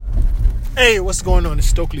Hey, what's going on? It's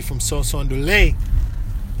Stokely from Sauce on Delay.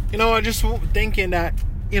 I'm just thinking that,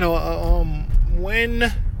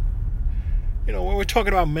 when, when we're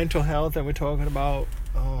talking about mental health and we're talking about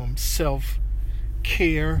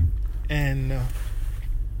self-care and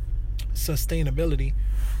sustainability,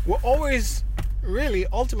 we're always really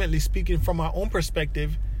ultimately speaking from our own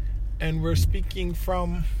perspective, and we're speaking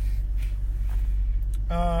from,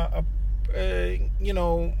 what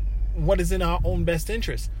is in our own best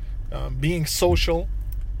interest. Being social,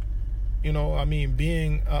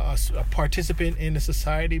 being a participant in the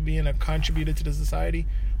society, being a contributor to the society,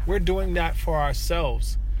 we're doing that for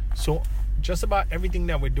ourselves. So just about everything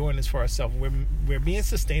that we're doing is for ourselves. We're being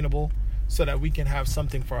sustainable so that we can have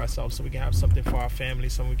something for ourselves, so we can have something for our family,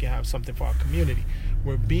 so we can have something for our community.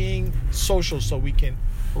 We're being social so we can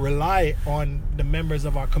rely on the members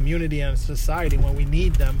of our community and society when we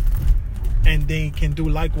need them, and they can do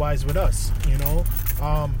likewise with us.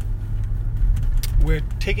 We're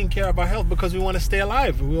taking care of our health because we want to stay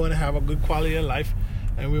alive. We want to have a good quality of life,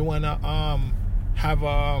 and we want to have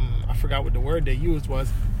I forgot what the word they used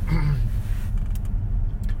was.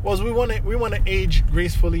 We want to age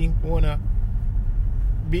gracefully. We want to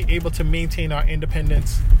be able to maintain our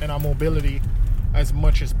independence and our mobility as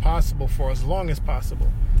much as possible for as long as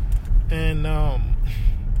possible. And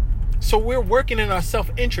so we're working in our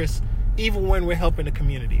self-interest even when we're helping the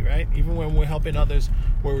community, right? Even when we're helping others,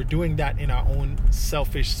 we're doing that in our own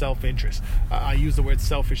selfish self-interest. I use the word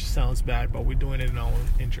selfish, sounds bad, but we're doing it in our own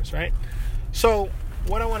interest, right? So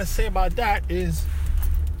what I want to say about that is,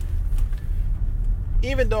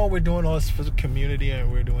 even though we're doing all this for the community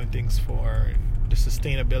and we're doing things for the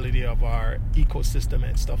sustainability of our ecosystem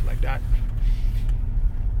and stuff like that,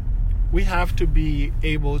 we have to be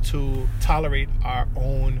able to tolerate our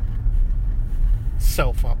own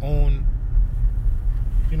self, our own,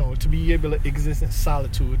 to be able to exist in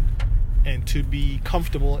solitude and to be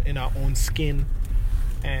comfortable in our own skin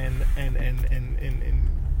and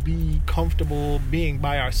be comfortable being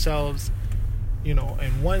by ourselves,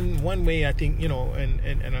 and one way I think,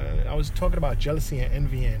 and I was talking about jealousy and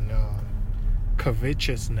envy and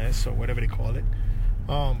covetousness or whatever they call it,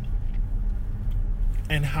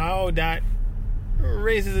 and how that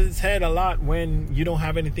raises its head a lot when you don't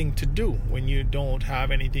have anything to do, when you don't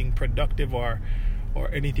have anything productive or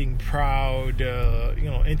anything proud,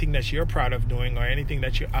 anything that you're proud of doing, or anything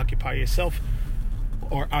that you occupy yourself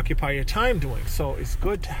or occupy your time doing. So it's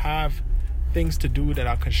good to have things to do that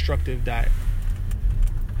are constructive, that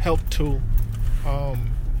help to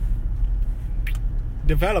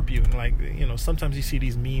develop you. Like, sometimes you see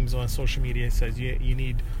these memes on social media. It says you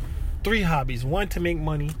need 3 hobbies: one to make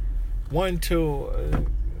money, one to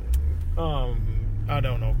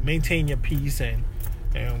maintain your peace, and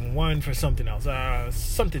one for something else,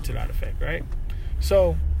 something to that effect, right?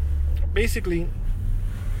 So basically,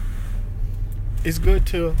 it's good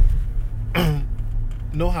to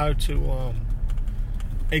know how to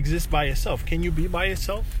exist by yourself. Can you be by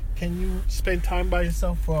yourself? Can you spend time by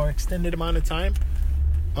yourself for an extended amount of time?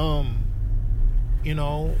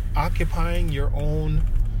 Occupying your own,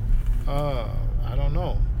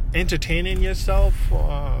 entertaining yourself,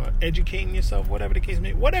 educating yourself, whatever the case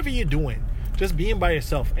may be, whatever you're doing, just being by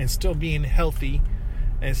yourself and still being healthy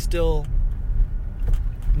and still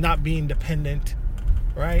not being dependent,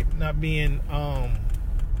 right? Not being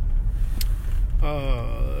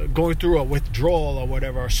going through a withdrawal or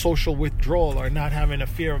whatever, a social withdrawal, or not having a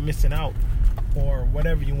fear of missing out, or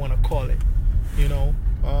whatever you want to call it,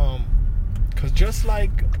 because just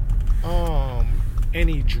like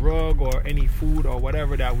any drug or any food or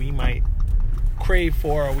whatever that we might crave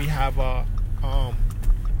for, or we have a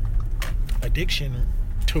addiction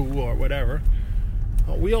to, or whatever,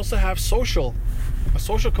 we also have a social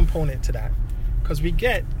component to that, because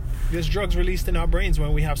there's drugs released in our brains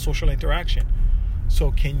when we have social interaction. So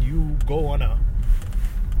can you go on a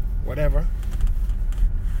whatever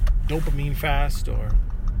dopamine fast, or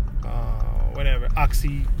whatever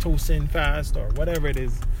oxytocin fast, or whatever it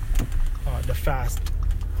is, the fast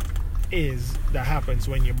is that happens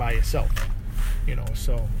when you're by yourself?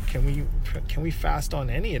 So can we fast on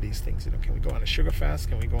any of these things? Can we go on a sugar fast?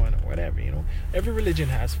 Can we go on a whatever? Every religion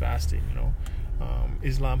has fasting.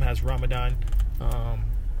 Islam has Ramadan.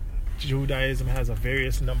 Judaism has a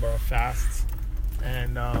various number of fasts,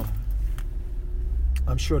 and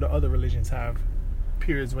I'm sure the other religions have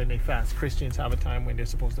periods when they fast. Christians have a time when they're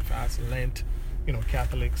supposed to fast. Lent,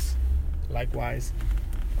 Catholics likewise.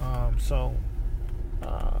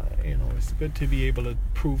 It's good to be able to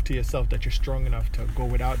prove to yourself that you're strong enough to go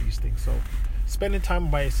without these things. So spending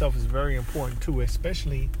time by yourself is very important too,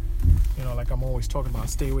 especially, like I'm always talking about,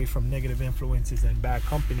 stay away from negative influences and bad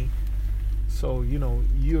company. So,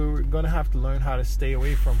 you're going to have to learn how to stay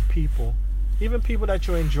away from people, even people that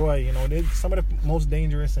you enjoy. Some of the most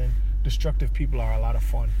dangerous and destructive people are a lot of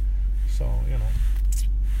fun. So,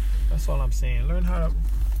 that's all I'm saying. Learn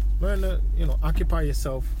to, occupy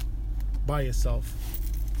yourself by yourself,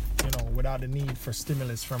 without the need for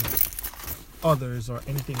stimulus from others or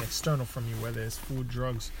anything external from you, whether it's food,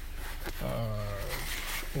 drugs,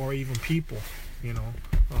 or even people,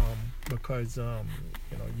 because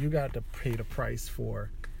you got to pay the price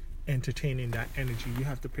for entertaining that energy. You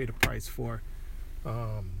have to pay the price for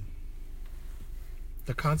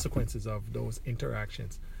the consequences of those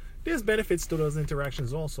interactions. There's benefits to those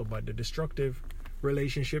interactions also, but the destructive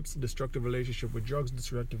relationships, destructive relationship with drugs,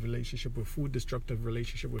 destructive relationship with food, destructive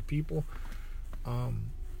relationship with people,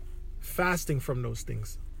 fasting from those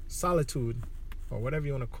things, solitude, or whatever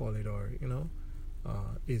you want to call it, or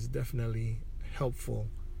is definitely helpful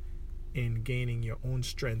in gaining your own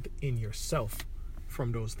strength in yourself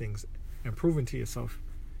from those things and proving to yourself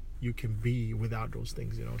you can be without those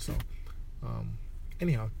things. So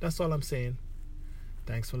anyhow, that's all I'm saying.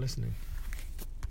 Thanks for listening.